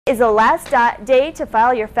is the last day to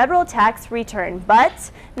file your federal tax return,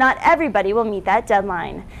 but not everybody will meet that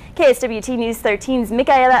deadline. KSWT News 13's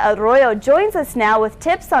Micaela Arroyo joins us now with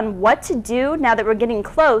tips on what to do now that we're getting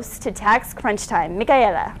close to tax crunch time.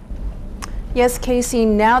 Micaela. Yes, Casey,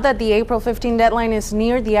 now that the April 15 deadline is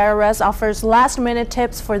near, the IRS offers last-minute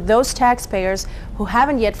tips for those taxpayers who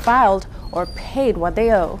haven't yet filed or paid what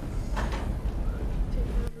they owe.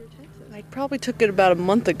 I probably took it about a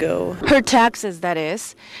month ago. Her taxes, that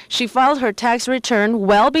is. She filed her tax return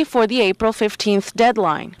well before the April 15th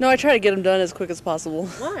deadline. No, I try to get them done as quick as possible.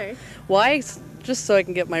 Why? Why? Just so I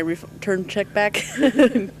can get my return check back,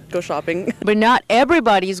 go shopping. But not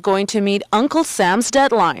everybody is going to meet Uncle Sam's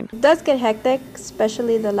deadline. It does get hectic,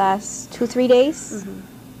 especially the last 2-3 days,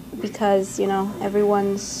 because, you know,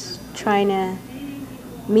 everyone's trying to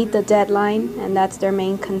meet the deadline, and that's their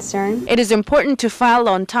main concern. It is important to file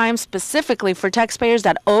on time specifically for taxpayers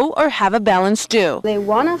that owe or have a balance due. They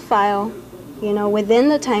want to file, you know, within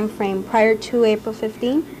the time frame prior to April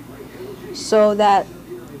 15, so that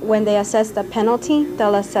when they assess the penalty,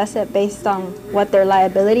 they'll assess it based on what their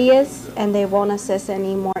liability is, and they won't assess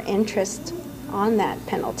any more interest on that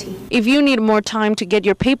penalty. If you need more time to get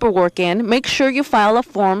your paperwork in, make sure you file a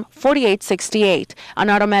Form 4868, an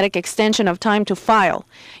automatic extension of time to file.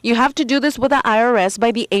 You have to do this with the IRS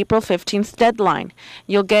by the April 15th deadline.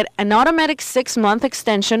 You'll get an automatic 6-month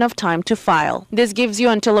extension of time to file. This gives you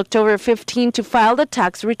until October 15 to file the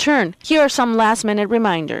tax return. Here are some last-minute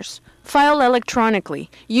reminders. File electronically.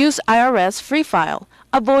 Use IRS Free File.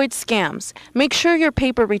 Avoid scams. Make sure your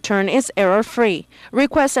paper return is error-free.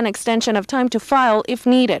 Request an extension of time to file if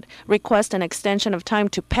needed. Request an extension of time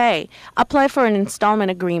to pay. Apply for an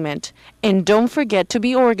installment agreement. And don't forget to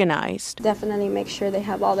be organized. Definitely make sure they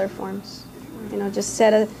have all their forms. You know, just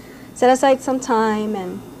set aside some time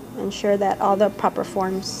and ensure that all the proper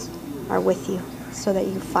forms are with you so that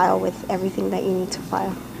you file with everything that you need to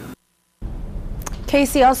file.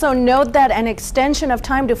 Casey, also note that an extension of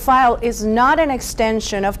time to file is not an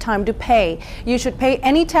extension of time to pay. You should pay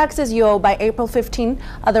any taxes you owe by April 15,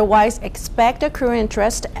 otherwise expect accrued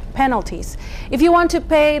interest penalties. If you want to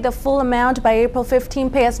pay the full amount by April 15,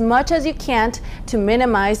 pay as much as you can to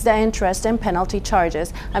minimize the interest and penalty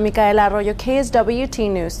charges. I'm Micaela Arroyo, KSWT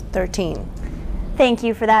News 13. Thank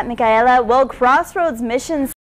you for that, Micaela. Well, Crossroads Missions